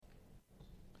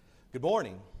Good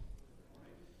morning.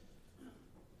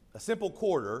 A simple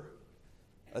quarter,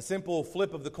 a simple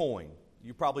flip of the coin.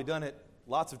 You've probably done it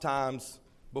lots of times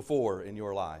before in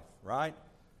your life, right?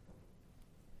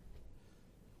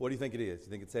 What do you think it is? You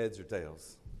think it's heads or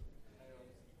tails?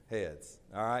 Heads.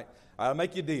 All right. I'll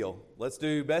make you a deal. Let's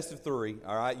do best of three.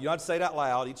 All right. You don't have to say it out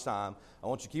loud each time. I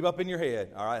want you to keep up in your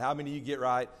head. All right. How many you get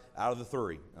right out of the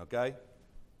three? Okay.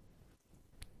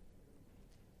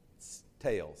 It's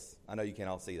tails. I know you can't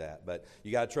all see that, but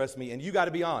you got to trust me, and you got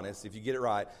to be honest if you get it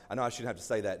right. I know I shouldn't have to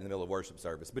say that in the middle of worship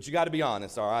service, but you got to be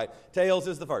honest. All right. Tails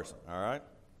is the first one. All right.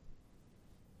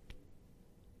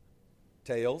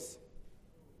 Tails.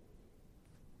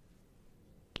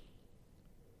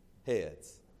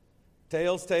 Heads.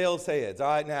 Tails, tails, heads. All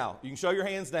right, now, you can show your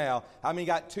hands now. How many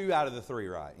got 2 out of the 3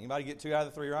 right? Anybody get 2 out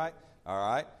of the 3 right? All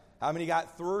right. How many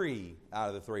got 3 out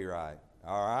of the 3 right?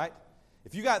 All right.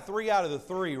 If you got 3 out of the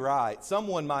 3 right,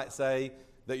 someone might say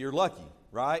that you're lucky,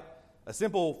 right? A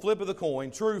simple flip of the coin,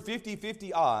 true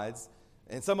 50-50 odds,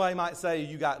 and somebody might say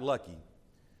you got lucky.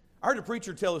 I heard a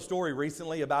preacher tell a story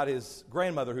recently about his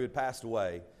grandmother who had passed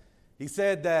away. He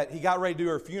said that he got ready to do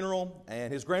her funeral,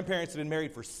 and his grandparents had been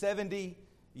married for 70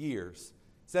 years.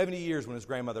 70 years when his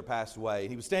grandmother passed away.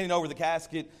 He was standing over the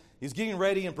casket. He was getting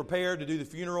ready and prepared to do the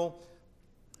funeral.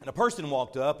 And a person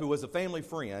walked up who was a family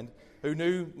friend who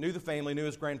knew the family, knew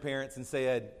his grandparents, and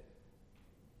said,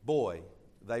 "Boy,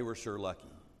 they were sure lucky.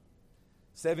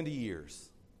 70 years.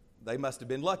 They must have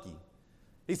been lucky."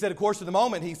 He said, of course, in the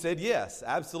moment, he said, yes,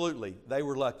 absolutely, they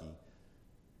were lucky.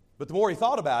 But the more he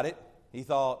thought about it, he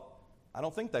thought, I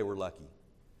don't think they were lucky.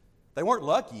 They weren't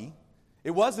lucky.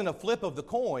 It wasn't a flip of the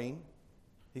coin.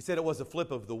 He said it was a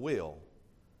flip of the wheel.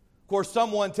 Of course,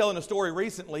 someone telling a story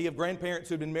recently of grandparents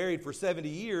who had been married for 70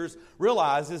 years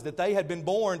realizes that they had been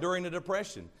born during the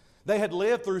Depression. They had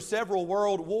lived through several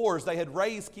world wars. They had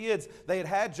raised kids. They had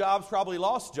had jobs, probably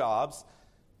lost jobs.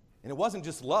 And it wasn't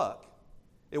just luck.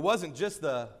 It wasn't just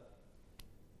the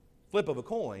flip of a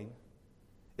coin.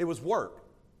 It was work.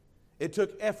 It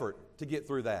took effort to get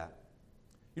through that.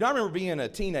 You know, I remember being a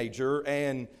teenager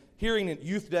and hearing at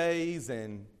youth days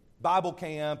and Bible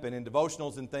camp and in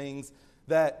devotionals and things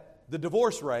that the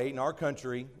divorce rate in our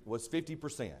country was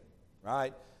 50%,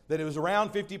 right? That it was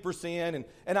around 50%.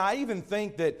 And I even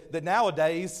think that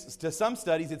nowadays, to some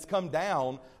studies, it's come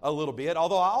down a little bit.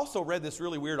 Although I also read this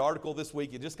really weird article this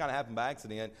week. It just kind of happened by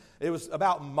accident. It was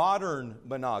about modern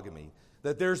monogamy.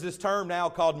 That there's this term now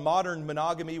called modern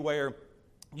monogamy where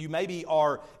you maybe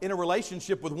are in a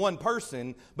relationship with one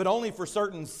person, but only for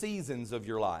certain seasons of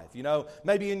your life. You know,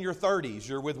 maybe in your 30s,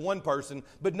 you're with one person,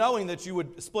 but knowing that you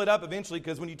would split up eventually,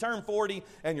 because when you turn 40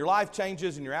 and your life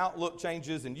changes and your outlook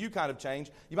changes and you kind of change,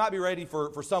 you might be ready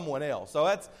for someone else. So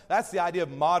that's the idea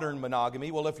of modern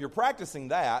monogamy. Well, if you're practicing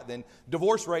that, then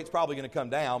divorce rate's probably going to come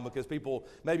down because people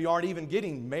maybe aren't even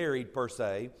getting married per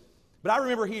se. But I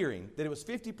remember hearing that it was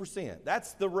 50%.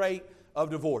 That's the rate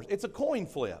of divorce. It's a coin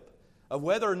flip of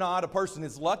whether or not a person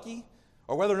is lucky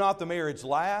or whether or not the marriage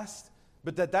lasts,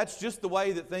 but that's just the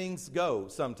way that things go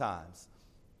sometimes.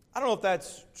 I don't know if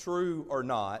that's true or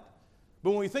not,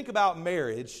 but when we think about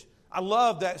marriage, I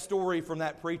love that story from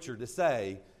that preacher to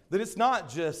say that it's not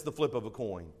just the flip of a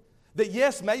coin. That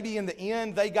yes, maybe in the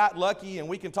end they got lucky, and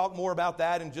we can talk more about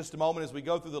that in just a moment as we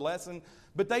go through the lesson,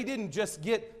 but they didn't just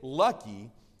get lucky,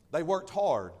 they worked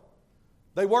hard.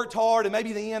 They worked hard, and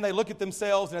maybe in the end they look at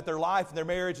themselves and at their life and their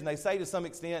marriage, and they say to some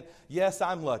extent, yes,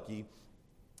 I'm lucky.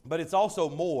 But it's also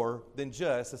more than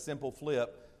just a simple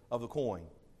flip of the coin.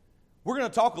 We're going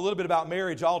to talk a little bit about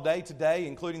marriage all day today,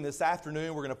 including this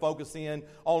afternoon. We're going to focus in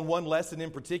on one lesson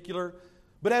in particular.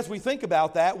 But as we think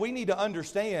about that, we need to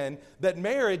understand that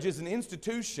marriage is an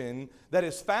institution that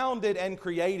is founded and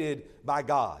created by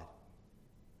God.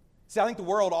 See, I think the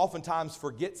world oftentimes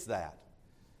forgets that.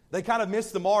 They kind of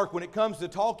miss the mark when it comes to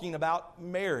talking about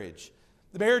marriage.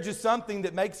 The marriage is something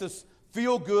that makes us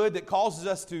feel good, that causes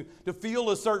us to feel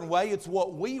a certain way. It's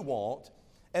what we want.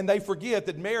 And they forget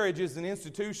that marriage is an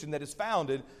institution that is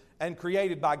founded and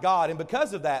created by God. And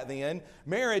because of that, then,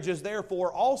 marriage is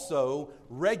therefore also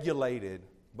regulated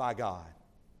by God.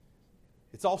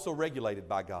 It's also regulated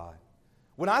by God.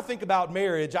 When I think about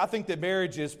marriage, I think that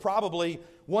marriage is probably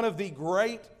one of the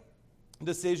great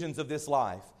decisions of this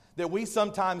life that we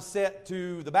sometimes set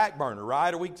to the back burner,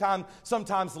 right? Or we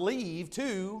sometimes leave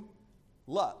to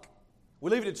luck. We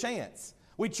leave it to chance.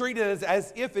 We treat it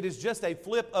as if it is just a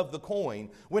flip of the coin,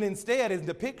 when instead, in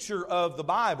the picture of the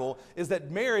Bible, is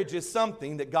that marriage is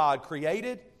something that God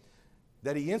created,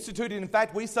 that he instituted. In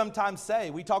fact, we sometimes say,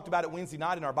 we talked about it Wednesday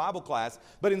night in our Bible class,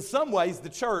 but in some ways the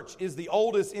church is the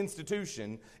oldest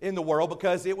institution in the world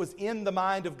because it was in the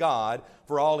mind of God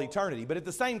for all eternity. But at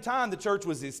the same time, the church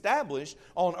was established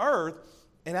on earth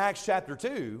in Acts chapter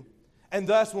 2. And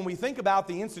thus, when we think about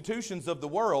the institutions of the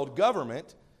world,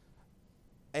 government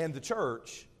and the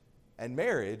church and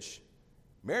marriage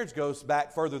goes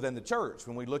back further than the church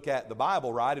when we look at the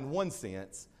Bible, right, in one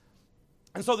sense.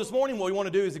 And so this morning what we want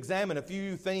to do is examine a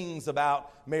few things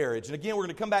about marriage. And again, we're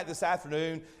going to come back this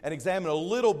afternoon and examine a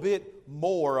little bit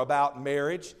more about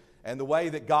marriage and the way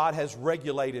that God has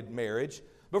regulated marriage.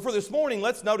 But for this morning,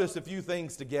 let's notice a few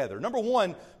things together. Number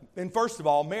one, and first of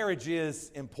all, marriage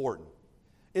is important.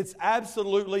 It's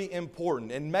absolutely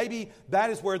important. And maybe that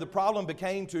is where the problem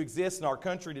became to exist in our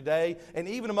country today, and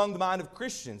even among the mind of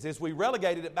Christians, as we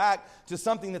relegated it back to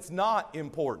something that's not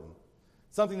important.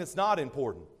 Something that's not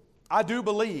important. I do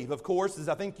believe, of course, as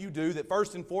I think you do, that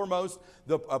first and foremost,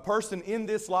 a person in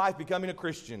this life becoming a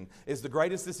Christian is the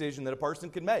greatest decision that a person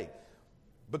can make.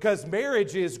 Because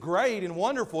marriage is great and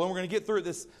wonderful, and we're going to get through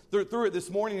it this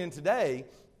morning and today,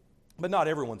 but not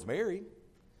everyone's married.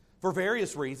 For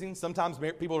various reasons. Sometimes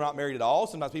people are not married at all.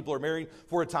 Sometimes people are married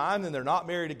for a time, then they're not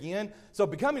married again. So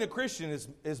becoming a Christian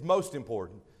is most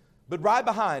important. But right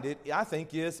behind it, I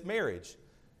think, is marriage.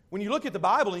 When you look at the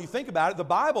Bible and you think about it, the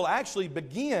Bible actually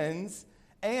begins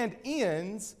and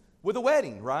ends with a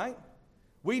wedding, right?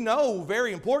 We know,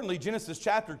 very importantly, Genesis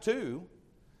chapter 2,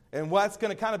 and what's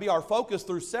going to kind of be our focus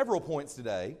through several points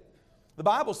today. The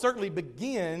Bible certainly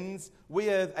begins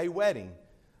with a wedding.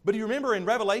 But do you remember in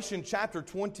Revelation chapter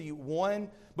 21,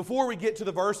 before we get to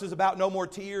the verses about no more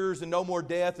tears and no more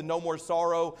death and no more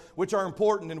sorrow, which are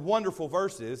important and wonderful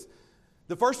verses,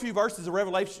 the first few verses of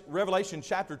Revelation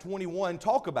chapter 21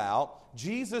 talk about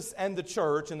Jesus and the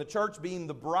church being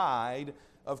the bride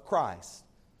of Christ.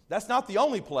 That's not the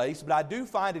only place, but I do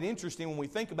find it interesting when we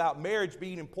think about marriage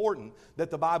being important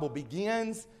that the Bible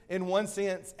begins in one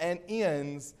sense and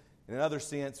ends in another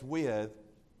sense with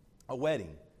a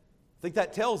wedding. I think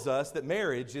that tells us that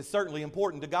marriage is certainly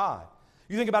important to God.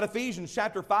 You think about Ephesians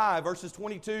chapter 5, verses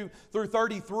 22 through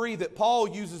 33, that Paul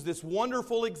uses this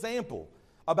wonderful example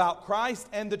about Christ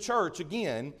and the church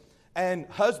again, and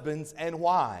husbands and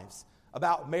wives,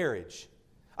 about marriage.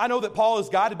 I know that Paul is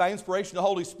guided by inspiration of the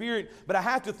Holy Spirit, but I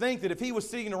have to think that if he was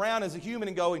sitting around as a human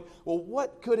and going, well,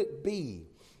 what could it be?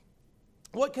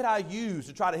 What could I use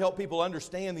to try to help people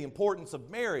understand the importance of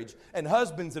marriage and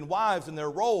husbands and wives and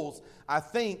their roles? I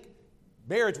think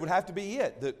marriage would have to be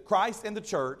it, the Christ and the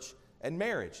church and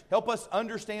marriage. Help us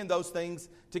understand those things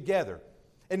together.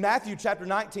 In Matthew chapter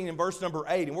 19 and verse number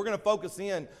 8, and we're going to focus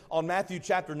in on Matthew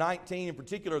chapter 19 in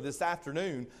particular this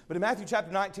afternoon, but in Matthew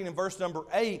chapter 19 and verse number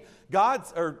 8,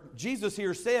 Jesus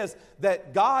here says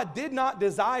that God did not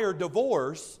desire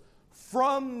divorce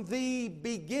from the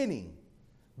beginning.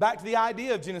 Back to the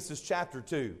idea of Genesis chapter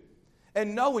 2.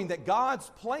 And knowing that God's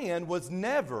plan was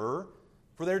never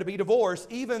for there to be divorce,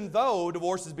 even though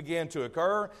divorces began to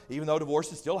occur, even though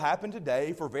divorces still happen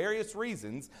today for various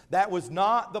reasons, that was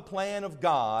not the plan of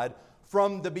God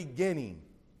from the beginning.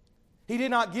 He did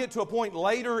not get to a point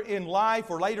later in life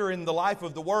or later in the life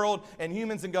of the world and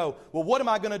humans and go, well, what am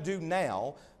I going to do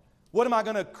now? What am I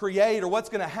going to create or what's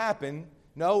going to happen?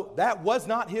 No, that was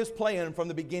not His plan from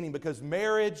the beginning because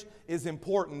marriage is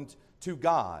important to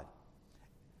God.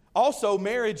 Also,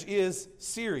 marriage is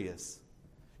serious.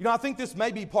 You know, I think this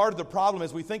may be part of the problem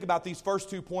as we think about these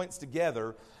first 2 points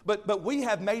together, but we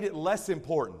have made it less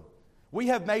important. We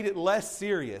have made it less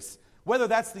serious. Whether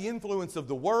that's the influence of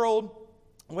the world,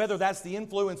 whether that's the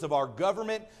influence of our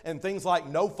government and things like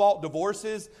no-fault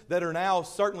divorces that are now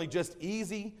certainly just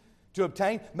easy to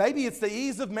obtain. Maybe it's the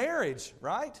ease of marriage,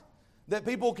 right? That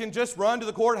people can just run to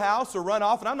the courthouse or run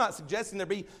off. And I'm not suggesting there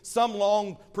be some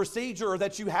long procedure or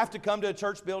that you have to come to a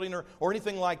church building or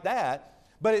anything like that.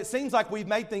 But it seems like we've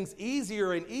made things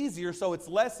easier and easier, so it's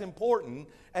less important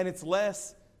and it's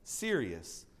less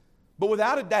serious. But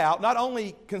without a doubt, not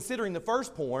only considering the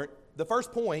first point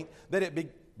that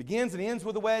it begins and ends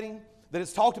with a wedding, that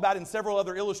it's talked about in several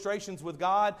other illustrations with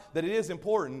God, that it is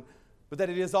important, but that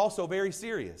it is also very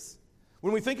serious.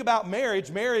 When we think about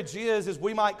marriage, marriage is, as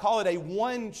we might call it, a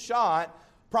one-shot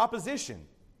proposition.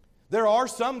 There are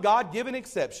some God-given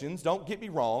exceptions, don't get me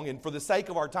wrong, and for the sake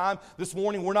of our time this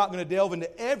morning, we're not going to delve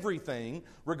into everything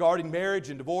regarding marriage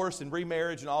and divorce and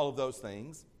remarriage and all of those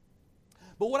things.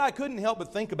 But what I couldn't help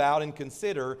but think about and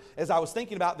consider as I was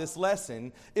thinking about this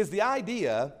lesson is the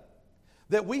idea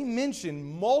that we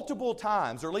mention multiple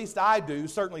times, or at least I do,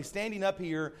 certainly standing up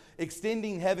here,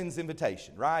 extending heaven's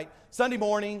invitation, right? Sunday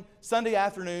morning, Sunday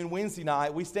afternoon, Wednesday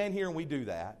night, we stand here and we do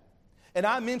that. And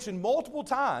I mentioned multiple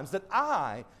times that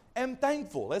I am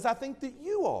thankful, as I think that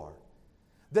you are,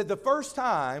 that the first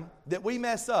time that we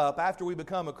mess up after we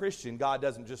become a Christian, God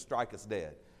doesn't just strike us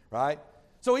dead, right?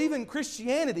 So even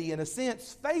Christianity, in a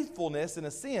sense, faithfulness, in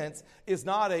a sense, is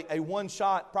not a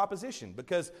one-shot proposition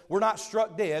because we're not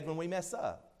struck dead when we mess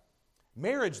up.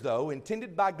 Marriage, though,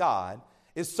 intended by God,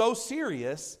 is so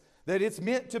serious that it's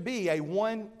meant to be a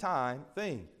one-time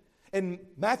thing. In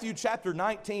Matthew chapter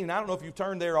 19, I don't know if you've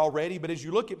turned there already, but as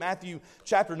you look at Matthew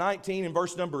chapter 19 and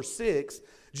verse number 6,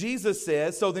 Jesus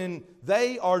says, "So then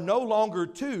they are no longer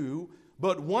two,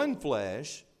 but one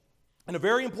flesh." And a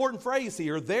very important phrase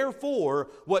here,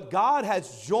 "Therefore, what God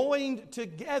has joined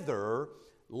together,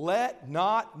 let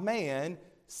not man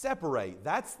separate."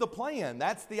 That's the plan.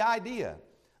 That's the idea.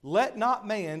 Let not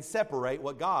man separate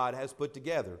what God has put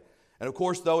together. And of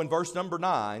course, though, in verse number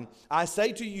 9, "I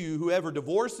say to you, whoever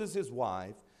divorces his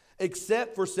wife,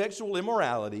 except for sexual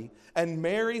immorality, and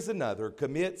marries another,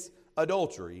 commits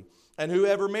adultery. And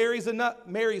whoever marries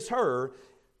her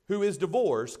who is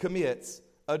divorced commits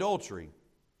adultery."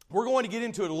 We're going to get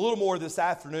into it a little more this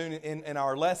afternoon in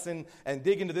our lesson and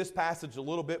dig into this passage a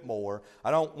little bit more.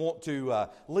 I don't want to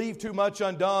leave too much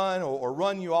undone or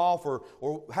run you off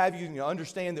or have you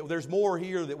understand that there's more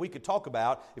here that we could talk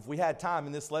about if we had time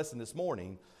in this lesson this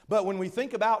morning. But when we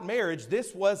think about marriage,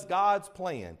 this was God's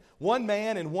plan. One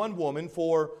man and one woman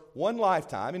for one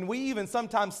lifetime. And we even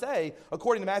sometimes say,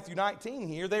 according to Matthew 19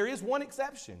 here, there is one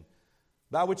exception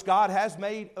by which God has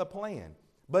made a plan.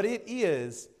 But it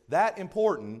is that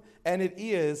important, and it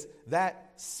is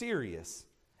that serious.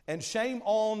 And shame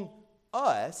on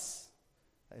us,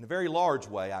 in a very large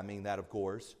way, I mean that, of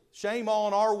course. Shame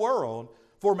on our world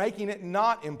for making it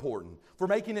not important, for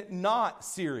making it not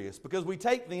serious. Because we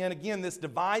take then, again, this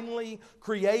divinely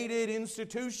created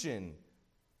institution,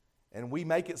 and we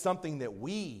make it something that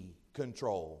we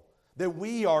control, that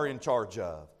we are in charge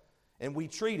of. And we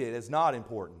treat it as not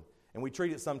important. And we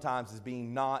treat it sometimes as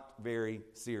being not very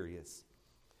serious.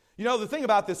 You know, the thing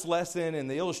about this lesson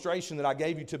and the illustration that I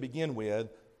gave you to begin with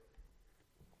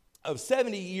of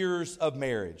 70 years of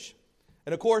marriage,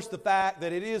 and of course the fact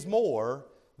that it is more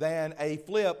than a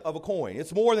flip of a coin.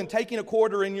 It's more than taking a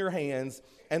quarter in your hands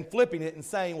and flipping it and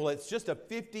saying, well, it's just a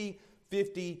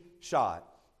 50-50 shot.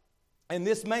 And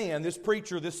this man, this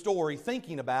preacher, this story,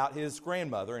 thinking about his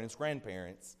grandmother and his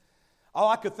grandparents, all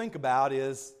I could think about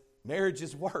is marriage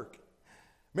is work.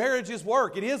 Marriage is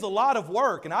work. It is a lot of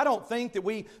work, and I don't think that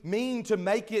we mean to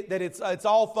make it that it's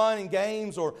all fun and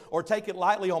games or take it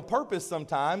lightly on purpose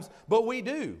sometimes, but we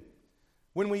do.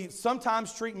 When we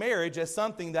sometimes treat marriage as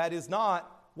something that is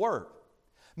not work.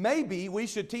 Maybe we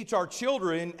should teach our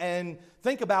children and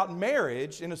think about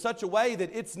marriage in such a way that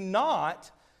it's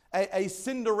not a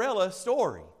Cinderella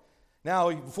story.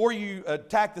 Now, before you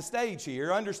attack the stage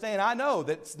here, understand, I know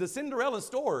that the Cinderella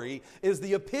story is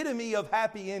the epitome of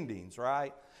happy endings,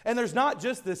 right? And there's not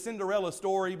just the Cinderella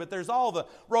story, but there's all the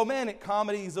romantic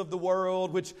comedies of the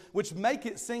world, which make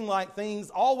it seem like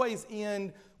things always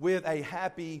end with a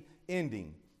happy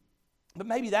ending. But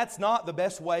maybe that's not the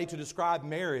best way to describe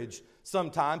marriage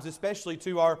sometimes, especially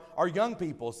to our young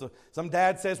people. So some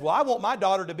dad says, well, I want my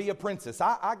daughter to be a princess.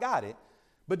 I got it.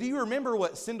 But do you remember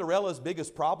what Cinderella's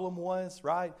biggest problem was,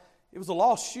 right? It was a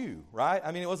lost shoe, right?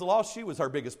 I mean, it was a lost shoe was her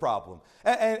biggest problem.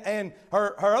 And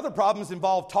her other problems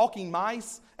involved talking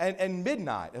mice and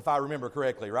midnight, if I remember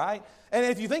correctly, right? And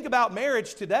if you think about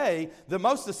marriage today,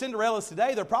 most of the Cinderellas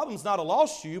today, their problem's not a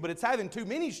lost shoe, but it's having too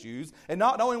many shoes and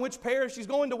not knowing which pair she's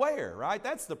going to wear, right?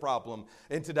 That's the problem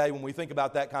in today when we think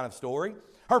about that kind of story.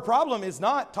 Her problem is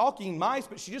not talking mice,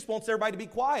 but she just wants everybody to be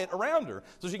quiet around her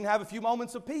so she can have a few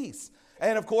moments of peace.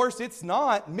 And of course, it's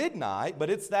not midnight, but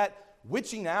it's that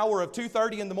witching hour of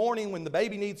 2:30 in the morning when the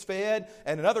baby needs fed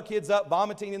and another kid's up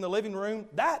vomiting in the living room.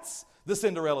 That's the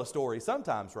Cinderella story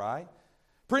sometimes, right?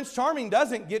 Prince Charming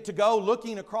doesn't get to go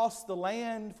looking across the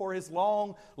land for his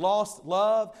long-lost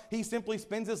love. He simply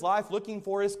spends his life looking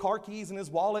for his car keys and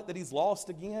his wallet that he's lost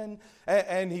again.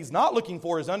 And he's not looking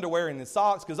for his underwear and his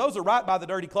socks because those are right by the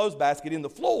dirty clothes basket in the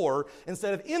floor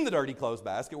instead of in the dirty clothes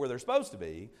basket where they're supposed to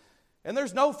be. And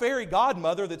there's no fairy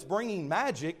godmother that's bringing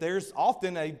magic. There's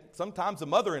often sometimes a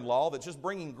mother-in-law that's just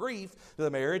bringing grief to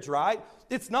the marriage, right?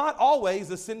 It's not always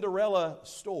a Cinderella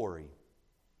story.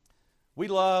 We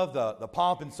love the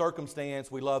pomp and circumstance.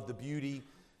 We love the beauty.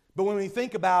 But when we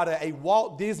think about a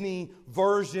Walt Disney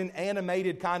version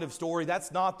animated kind of story,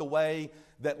 that's not the way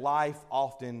that life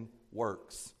often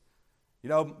works. You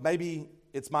know, maybe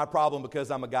it's my problem because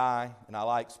I'm a guy and I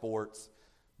like sports.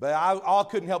 But I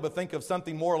couldn't help but think of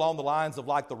something more along the lines of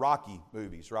like the Rocky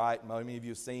movies, right? Many of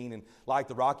you have seen and like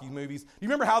the Rocky movies. You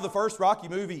remember how the first Rocky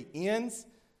movie ends?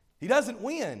 He doesn't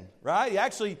win, right? He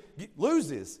actually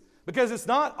loses because it's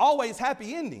not always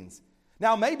happy endings.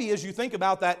 Now, maybe as you think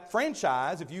about that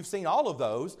franchise, if you've seen all of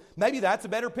those, maybe that's a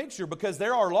better picture because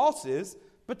there are losses,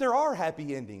 but there are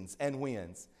happy endings and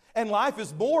wins. And life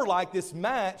is more like this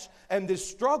match and this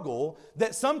struggle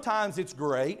that sometimes it's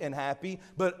great and happy,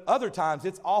 but other times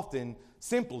it's often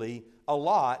simply a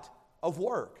lot of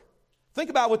work. Think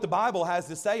about what the Bible has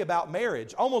to say about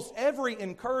marriage. Almost every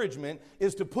encouragement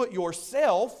is to put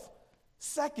yourself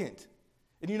second.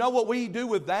 And you know what we do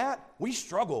with that? We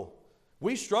struggle.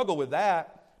 We struggle with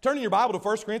that. Turn in your Bible to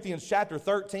 1 Corinthians chapter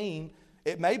 13.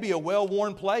 It may be a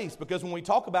well-worn place because when we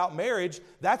talk about marriage,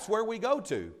 that's where we go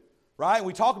to. Right?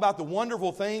 We talk about the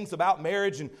wonderful things about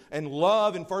marriage and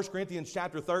love in 1 Corinthians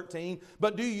chapter 13.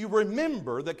 But do you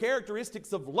remember the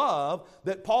characteristics of love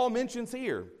that Paul mentions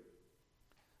here?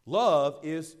 Love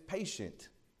is patient.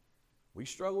 We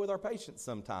struggle with our patience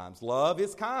sometimes. Love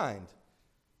is kind.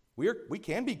 We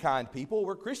can be kind people.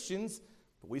 We're Christians,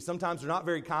 but we sometimes are not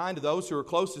very kind to those who are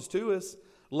closest to us.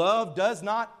 Love does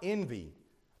not envy.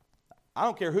 I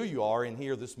don't care who you are in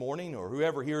here this morning or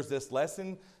whoever hears this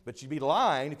lesson, but you'd be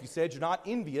lying if you said you're not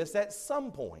envious at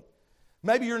some point.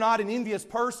 Maybe you're not an envious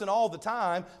person all the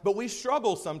time, but we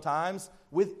struggle sometimes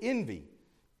with envy.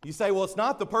 You say, well, it's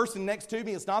not the person next to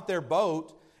me, it's not their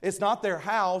boat, it's not their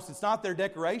house, it's not their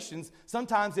decorations.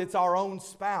 Sometimes it's our own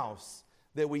spouse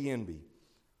that we envy.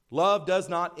 Love does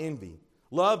not envy.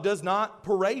 Love does not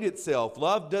parade itself.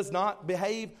 Love does not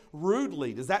behave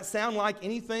rudely. Does that sound like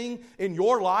anything in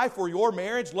your life or your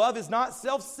marriage? Love is not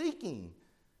self-seeking.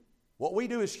 What we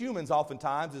do as humans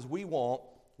oftentimes is we want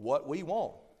what we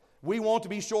want. We want to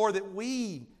be sure that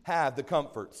we have the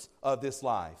comforts of this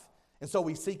life. And so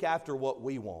we seek after what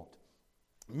we want.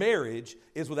 Marriage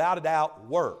is without a doubt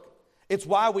work. It's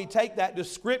why we take that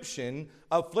description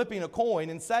of flipping a coin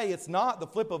and say it's not the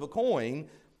flip of a coin,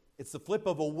 it's the flip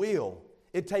of a wheel.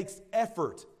 It takes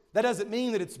effort. That doesn't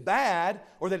mean that it's bad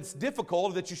or that it's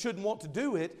difficult or that you shouldn't want to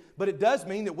do it, but it does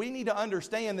mean that we need to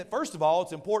understand that, first of all,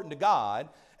 it's important to God,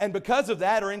 and because of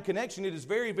that or in connection, it is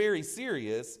very, very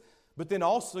serious, but then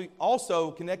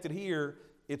also connected here,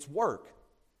 it's work.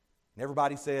 And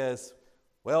everybody says,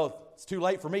 well, it's too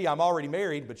late for me, I'm already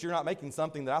married, but you're not making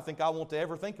something that I think I want to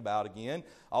ever think about again.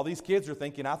 All these kids are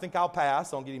thinking, I think I'll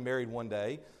pass on getting married one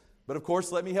day. But of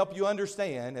course, let me help you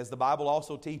understand, as the Bible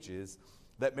also teaches,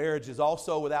 that marriage is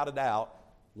also, without a doubt,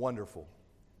 wonderful.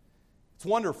 It's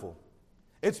wonderful.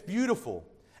 It's beautiful.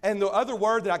 And the other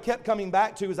word that I kept coming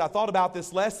back to as I thought about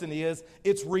this lesson is,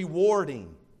 it's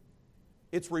rewarding.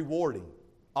 It's rewarding,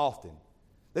 often.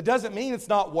 That doesn't mean it's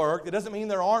not work. That doesn't mean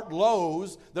there aren't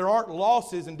lows, there aren't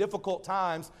losses and difficult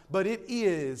times, but it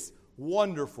is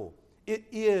wonderful. It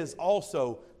is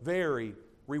also very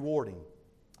rewarding.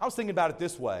 I was thinking about it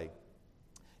this way.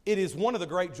 It is one of the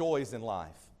great joys in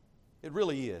life. It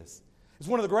really is. It's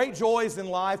one of the great joys in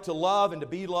life to love and to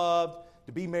be loved,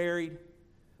 to be married.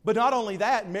 But not only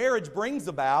that, marriage brings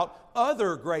about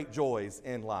other great joys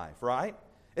in life, right?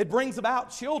 It brings about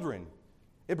children.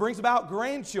 It brings about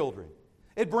grandchildren.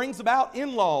 It brings about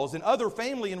in-laws and other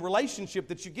family and relationship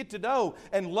that you get to know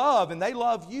and love, and they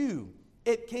love you.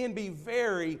 It can be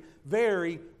very,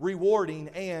 very rewarding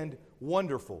and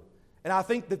wonderful. And I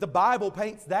think that the Bible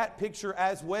paints that picture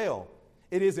as well.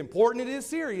 It is important, it is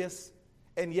serious,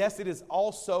 and yes, it is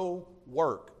also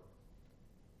work.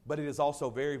 But it is also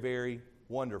very, very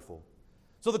wonderful.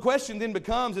 So the question then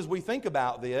becomes, as we think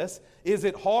about this, is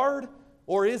it hard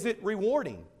or is it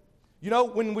rewarding? You know,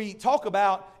 when we talk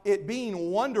about it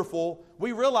being wonderful,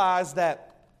 we realize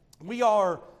that we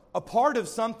are a part of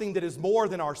something that is more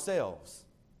than ourselves,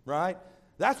 right?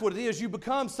 That's what it is. You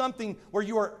become something where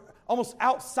you are almost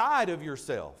outside of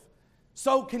yourself,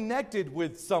 so connected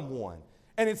with someone.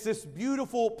 And it's this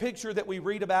beautiful picture that we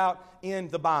read about in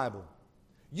the Bible.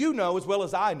 You know as well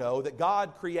as I know that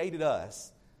God created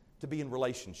us to be in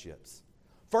relationships.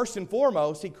 First and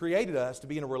foremost, He created us to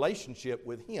be in a relationship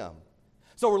with Him.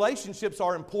 So relationships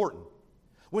are important.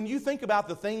 When you think about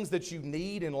the things that you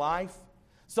need in life,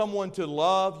 someone to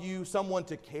love you, someone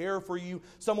to care for you,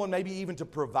 someone maybe even to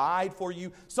provide for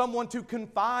you, someone to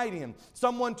confide in,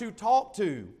 someone to talk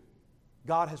to,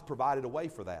 God has provided a way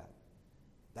for that.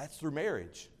 That's through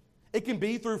marriage. It can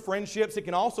be through friendships. It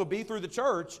can also be through the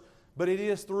church, but it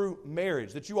is through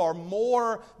marriage that you are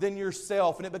more than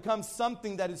yourself, and it becomes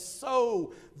something that is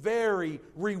so very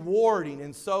rewarding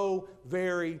and so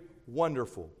very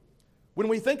wonderful. When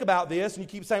we think about this, and you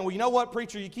keep saying, well, you know what,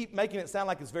 preacher, you keep making it sound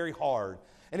like it's very hard,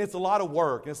 and it's a lot of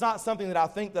work, and it's not something that I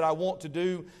think that I want to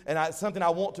do, and it's something I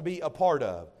want to be a part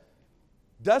of.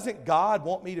 Doesn't God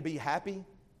want me to be happy?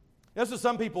 That's what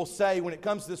some people say when it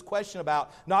comes to this question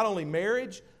about not only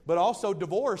marriage, but also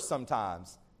divorce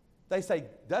sometimes. They say,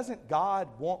 doesn't God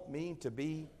want me to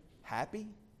be happy?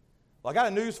 Well, I got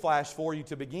a news flash for you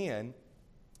to begin.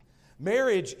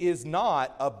 Marriage is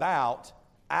not about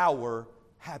our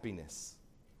happiness.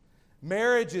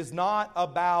 Marriage is not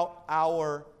about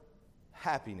our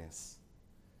happiness.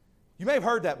 You may have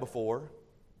heard that before.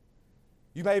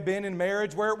 You may have been in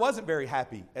marriage where it wasn't very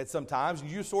happy at some times, and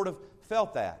you sort of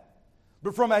felt that.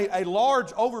 But from a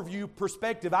large overview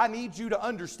perspective, I need you to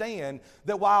understand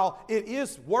that while it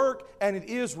is work and it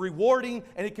is rewarding,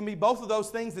 and it can be both of those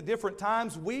things at different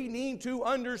times, we need to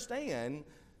understand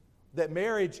that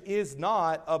marriage is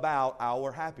not about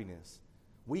our happiness.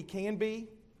 We can be,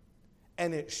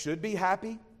 and it should be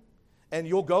happy, and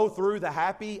you'll go through the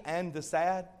happy and the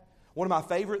sad. One of my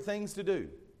favorite things to do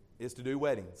is to do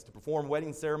weddings, to perform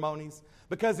wedding ceremonies,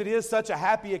 because it is such a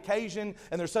happy occasion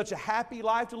and there's such a happy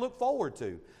life to look forward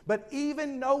to. But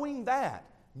even knowing that,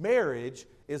 marriage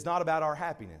is not about our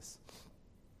happiness.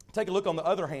 Take a look on the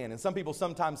other hand, and some people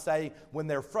sometimes say when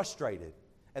they're frustrated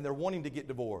and they're wanting to get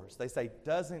divorced, they say,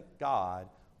 doesn't God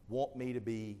want me to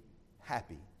be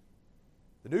happy?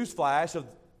 The newsflash of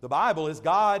the Bible is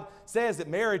God says that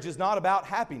marriage is not about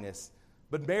happiness,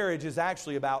 but marriage is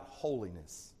actually about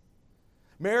holiness.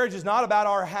 Marriage is not about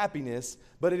our happiness,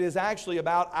 but it is actually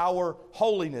about our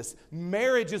holiness.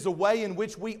 Marriage is a way in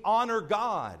which we honor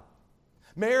God.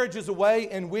 Marriage is a way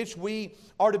in which we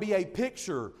are to be a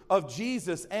picture of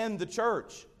Jesus and the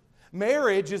church.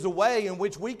 Marriage is a way in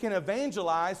which we can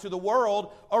evangelize to the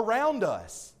world around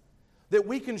us, that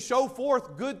we can show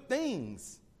forth good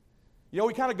things. You know,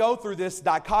 we kind of go through this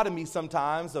dichotomy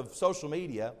sometimes of social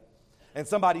media, and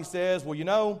somebody says, well, you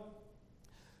know,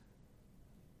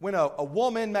 when a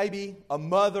woman, maybe a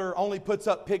mother, only puts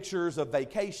up pictures of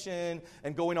vacation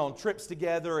and going on trips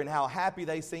together and how happy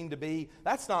they seem to be,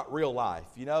 that's not real life,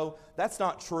 you know? That's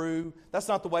not true. That's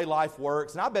not the way life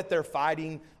works. And I bet they're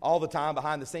fighting all the time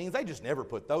behind the scenes. They just never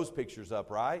put those pictures up,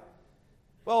 right?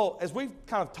 Well, as we've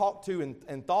kind of talked to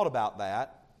and thought about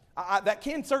that, that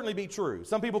can certainly be true.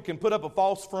 Some people can put up a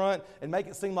false front and make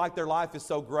it seem like their life is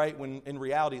so great when in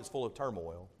reality it's full of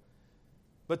turmoil.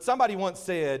 But somebody once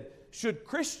said, should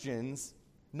Christians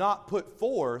not put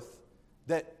forth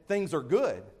that things are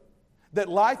good, that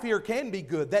life here can be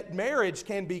good, that marriage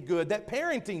can be good, that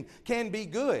parenting can be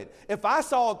good? If I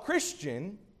saw a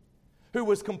Christian who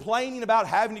was complaining about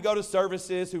having to go to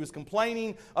services, who was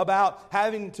complaining about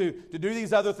having to do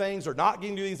these other things or not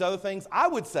getting to do these other things, I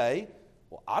would say,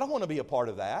 well, I don't want to be a part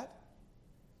of that.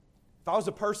 If I was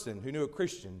a person who knew a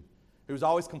Christian who was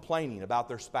always complaining about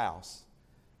their spouse,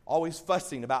 always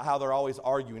fussing about how they're always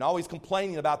arguing, always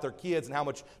complaining about their kids and how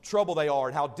much trouble they are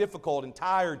and how difficult and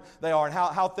tired they are and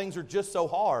how things are just so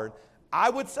hard, I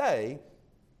would say,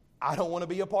 I don't want to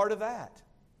be a part of that.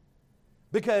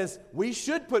 Because we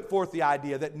should put forth the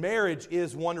idea that marriage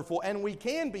is wonderful and we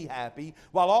can be happy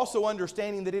while also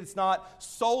understanding that it's not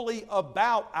solely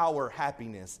about our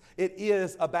happiness. It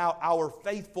is about our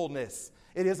faithfulness.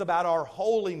 It is about our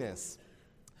holiness.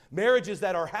 Marriages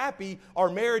that are happy are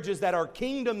marriages that are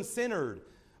kingdom-centered,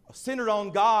 centered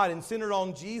on God and centered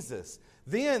on Jesus.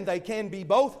 Then they can be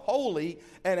both holy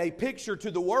and a picture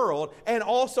to the world and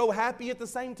also happy at the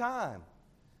same time.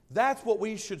 That's what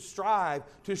we should strive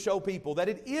to show people, that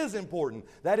it is important,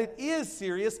 that it is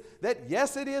serious, that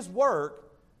yes, it is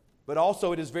work, but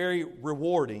also it is very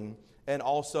rewarding and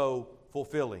also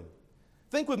fulfilling.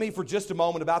 Think with me for just a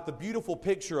moment about the beautiful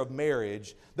picture of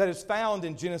marriage that is found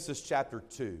in Genesis chapter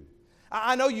 2.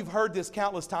 I know you've heard this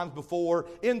countless times before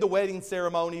in the wedding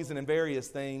ceremonies and in various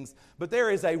things, but there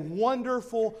is a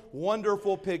wonderful,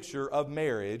 wonderful picture of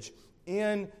marriage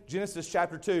in Genesis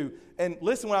chapter 2. And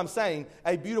listen what I'm saying,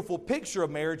 a beautiful picture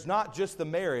of marriage, not just the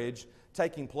marriage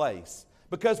taking place.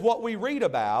 Because what we read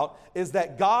about is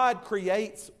that God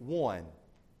creates one.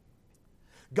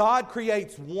 God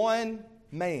creates one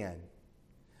man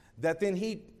that then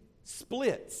He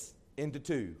splits into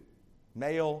two,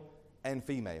 male and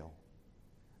female,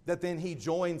 that then He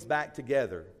joins back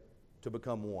together to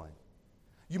become one.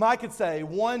 You might could say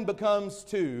one becomes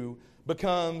two,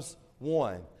 becomes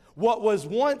one. What was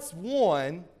once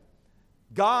one,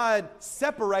 God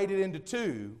separated into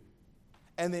two,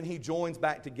 and then He joins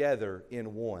back together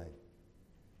in one.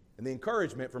 And the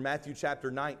encouragement from Matthew chapter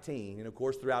 19, and of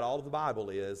course throughout all of the Bible,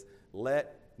 is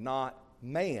let not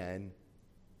man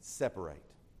separate.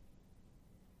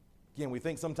 Again, we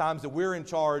think sometimes that we're in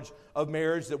charge of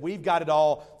marriage, that we've got it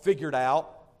all figured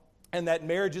out, and that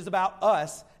marriage is about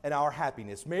us and our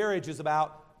happiness. Marriage is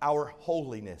about our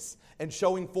holiness and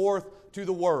showing forth to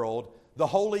the world the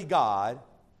holy God,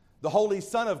 the holy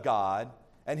Son of God,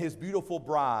 and His beautiful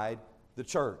bride, the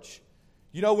church.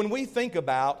 You know, when we think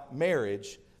about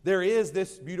marriage, there is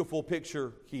this beautiful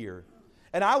picture here.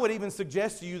 And I would even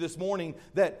suggest to you this morning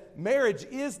that marriage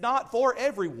is not for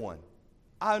everyone.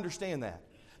 I understand that.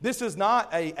 This is not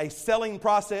a selling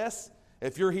process.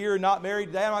 If you're here and not married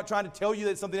today, I'm not trying to tell you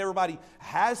that it's something everybody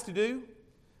has to do.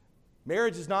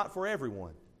 Marriage is not for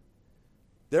everyone.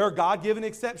 There are God-given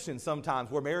exceptions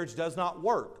sometimes where marriage does not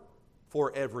work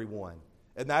for everyone.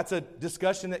 And that's a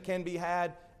discussion that can be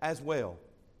had as well.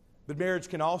 But marriage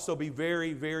can also be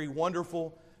very, very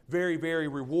wonderful, very, very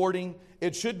rewarding.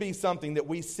 It should be something that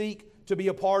we seek to be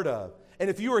a part of. And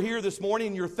if you are here this morning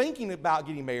and you're thinking about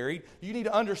getting married, you need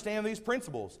to understand these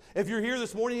principles. If you're here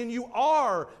this morning and you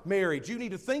are married, you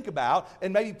need to think about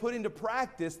and maybe put into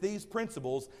practice these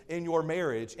principles in your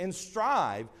marriage and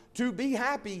strive to be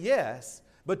happy, yes,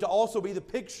 but to also be the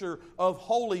picture of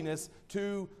holiness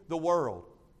to the world.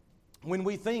 When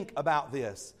we think about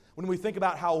this, when we think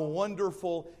about how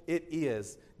wonderful it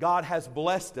is, God has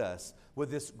blessed us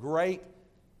with this great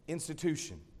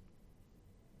institution.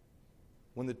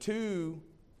 When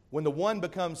the one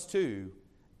becomes two,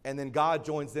 and then God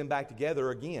joins them back together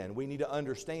again, we need to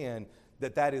understand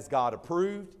that that is God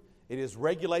approved, it is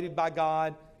regulated by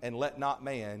God, and let not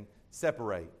man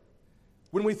separate.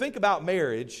 When we think about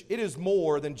marriage, it is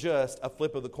more than just a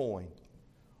flip of the coin.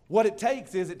 What it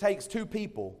takes two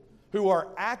people who are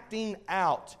acting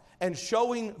out and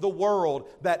showing the world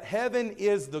that heaven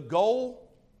is the goal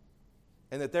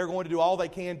and that they're going to do all they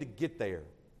can to get there.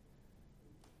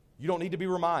 You don't need to be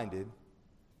reminded,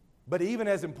 but even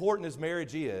as important as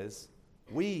marriage is,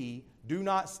 we do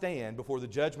not stand before the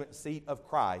judgment seat of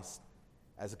Christ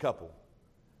as a couple.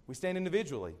 We stand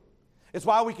individually. It's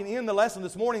why we can end the lesson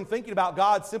this morning thinking about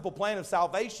God's simple plan of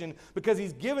salvation, because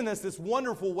He's given us this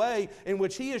wonderful way in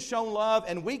which He has shown love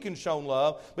and we can show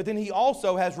love, but then He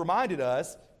also has reminded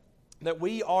us that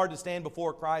we are to stand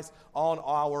before Christ on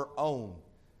our own.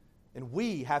 And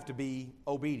we have to be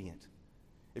obedient.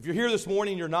 If you're here this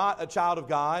morning and you're not a child of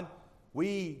God,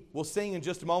 we will sing in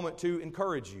just a moment to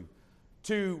encourage you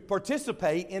to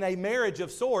participate in a marriage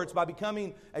of sorts by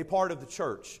becoming a part of the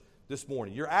church this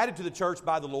morning. You're added to the church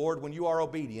by the Lord when you are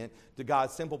obedient to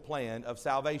God's simple plan of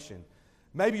salvation.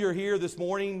 Maybe you're here this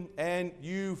morning and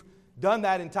you've done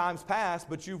that in times past,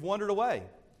 but you've wandered away.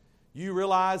 You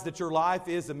realize that your life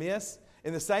is amiss.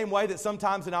 In the same way that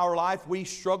sometimes in our life we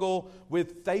struggle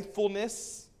with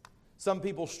faithfulness. Some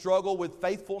people struggle with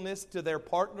faithfulness to their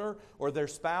partner or their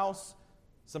spouse.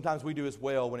 Sometimes we do as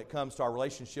well when it comes to our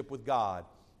relationship with God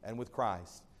and with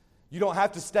Christ. You don't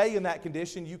have to stay in that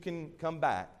condition. You can come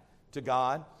back to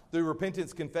God through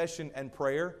repentance, confession, and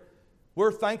prayer.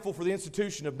 We're thankful for the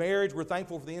institution of marriage. We're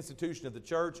thankful for the institution of the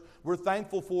church. We're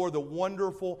thankful for the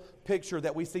wonderful picture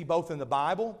that we see both in the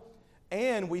Bible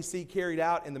and we see carried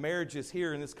out in the marriages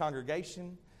here in this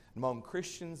congregation, among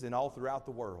Christians and all throughout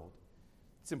the world.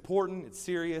 It's important, it's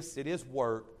serious, it is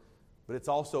work, but it's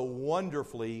also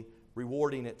wonderfully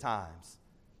rewarding at times.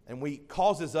 And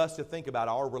causes us to think about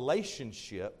our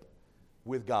relationship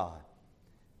with God.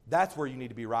 That's where you need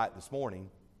to be right this morning,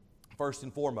 first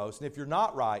and foremost. And if you're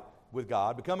not right with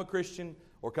God, become a Christian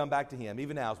or come back to Him,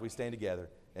 even now as we stand together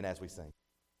and as we sing.